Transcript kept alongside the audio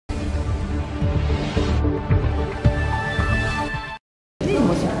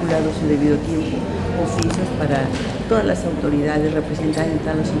dado su debido tiempo oficios para todas las autoridades representadas en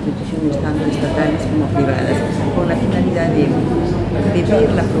todas las instituciones, tanto estatales como privadas, con la finalidad de ver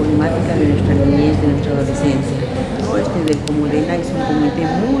la problemática de nuestra niñez, de nuestra adolescencia. Del Comudena es un comité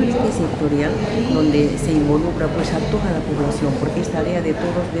multisectorial donde se involucra pues a toda la población, porque es tarea de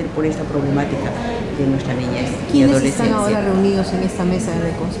todos ver por esta problemática de nuestra niñez y adolescencia. ¿Quiénes están ahora reunidos en esta mesa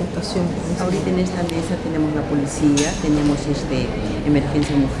de concertación? Ahorita en esta mesa tenemos la policía, tenemos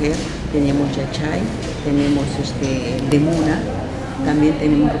Emergencia Mujer, tenemos Yachay, tenemos Demuna, también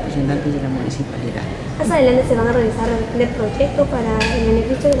tenemos representantes de la municipalidad. Más adelante se van a realizar el proyecto para el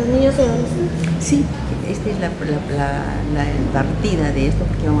beneficio de los niños y adolescentes. Sí, esta es la partida de esto,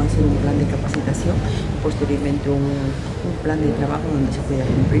 porque vamos a hacer un plan de capacitación, posteriormente un plan de trabajo donde se pueda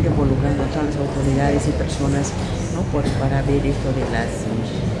cumplir, involucrando a todas las autoridades y personas, ¿no? Para ver esto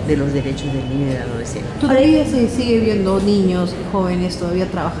de los derechos del niño y del adolescente. ¿Todavía se sigue viendo niños y jóvenes todavía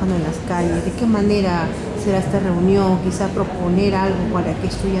trabajando en las calles? ¿De qué manera será esta reunión? Quizá proponer algo para que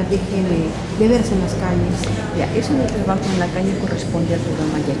esto ya deje de verse en las calles. Ya, eso del trabajo en la calle corresponde al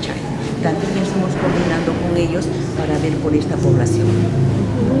programa Yachay. También estamos coordinando con ellos para ver por esta población.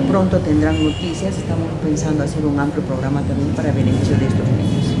 Pronto tendrán noticias, estamos pensando hacer un amplio programa también para beneficio de estos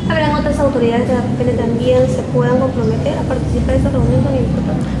niños. ¿Habrán otras autoridades que de repente también se puedan comprometer a participar de esta reunión tan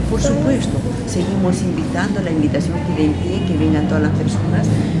importante? Por supuesto, seguimos invitando, la invitación queda en pie, que vengan todas las personas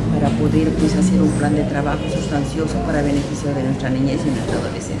para poder pues, hacer un plan de trabajo sustancioso para beneficio de nuestra niñez y nuestra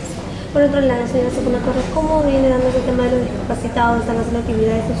adolescencia. Por otro lado, señora Torres, ¿cómo viene dando el tema de los discapacitados? ¿Están haciendo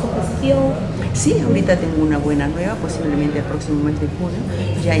actividades en su gestión? Sí, ahorita tengo una buena nueva, posiblemente el próximo mes de junio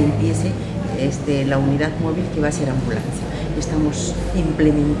ya empiece la unidad móvil que va a ser ambulancia. Estamos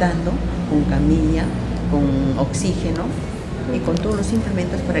implementando con camilla, con oxígeno y con todos los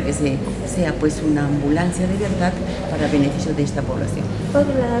implementos para que sea pues una ambulancia de verdad para beneficio de esta población. Por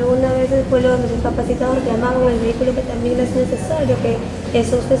otro lado, alguna vez el pueblo de los discapacitados llamaban al vehículo que también es necesario, que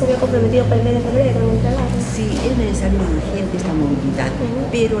eso usted se había comprometido para el mes de febrero con un trabajo. Sí, es necesario urgente esta movilidad,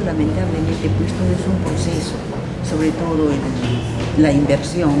 pero lamentablemente pues todo es un proceso, sobre todo la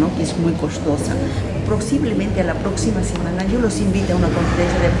inversión, ¿no? Que es muy costosa. Posiblemente a la próxima semana yo los invito a una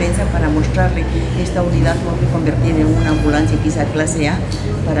conferencia de prensa para mostrarle esta unidad móvil convertida en una ambulancia quizá clase A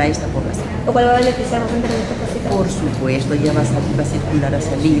para esta población. ¿Lo cual va a beneficiar a la gente de discapacidad? Por supuesto, ya va a circular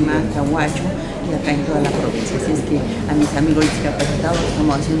hacia Lima, Cahuacho y acá en toda la provincia. Así es que a mis amigos discapacitados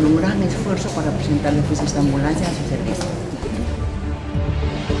estamos haciendo un gran esfuerzo para presentarles pues esta ambulancia a su servicio.